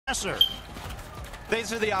passer.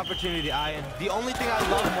 Thanks for the opportunity, Ian. The only thing I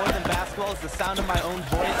love more than basketball is the sound of my own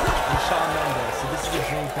voice and Shawn Mendes, so this is a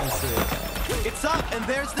dream come true. It's up, and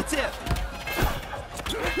there's the tip.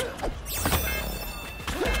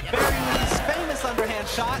 Barry with his famous underhand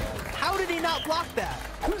shot. How did he not block that?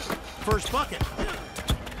 First bucket.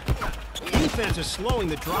 Defense is slowing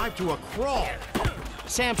the drive to a crawl.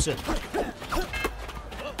 Sampson.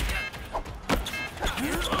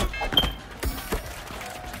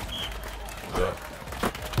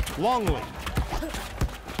 Longley.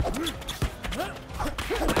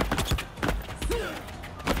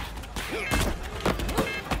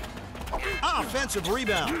 Offensive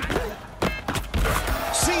rebound.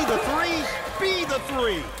 See the three, be the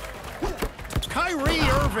three. Kyrie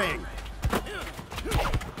Irving.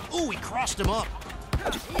 Ooh, he crossed him up.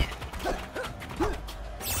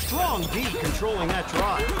 Strong D controlling that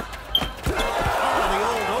drive. Oh, the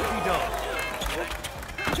old okey-doke.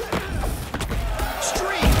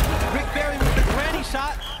 Streak. Rick Barry with the granny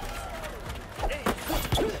shot.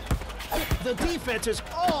 The defense is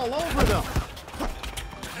all over them.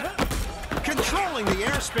 Controlling the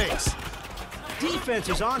airspace. Defense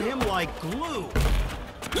is on him like glue.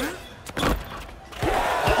 Okey-doke.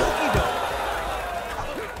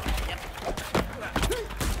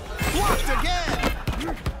 Blocked again.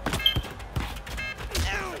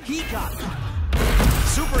 He got it.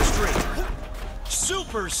 Super streak.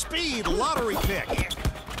 Super speed lottery pick.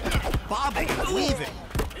 Bobbing and weaving.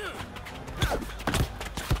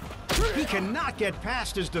 He cannot get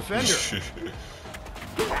past his defender.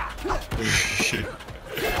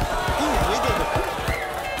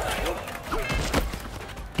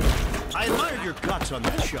 I admired your guts on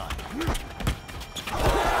that shot.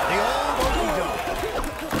 The old okey-doke.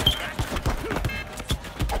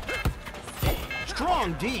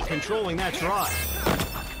 Strong D controlling that drive.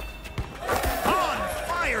 On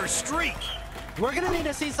fire streak. We're going to need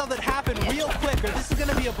to see something happen real quick, or this is going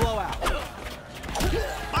to be a blowout.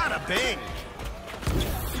 Bada bing.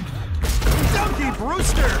 Donkey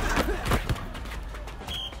Brewster.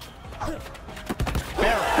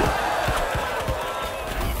 Barrett.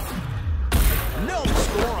 No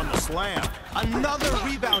score on the slam. Another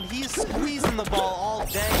rebound. He's squeezing the ball all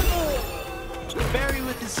day. Barry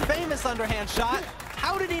with his famous underhand shot.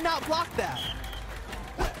 How did he not block that?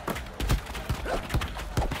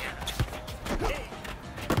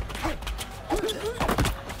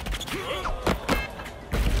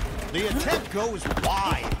 The attempt goes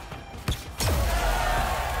wide.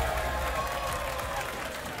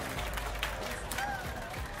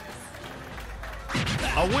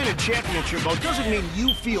 A win a championship, though, doesn't mean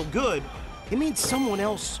you feel good. It means someone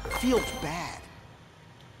else feels bad.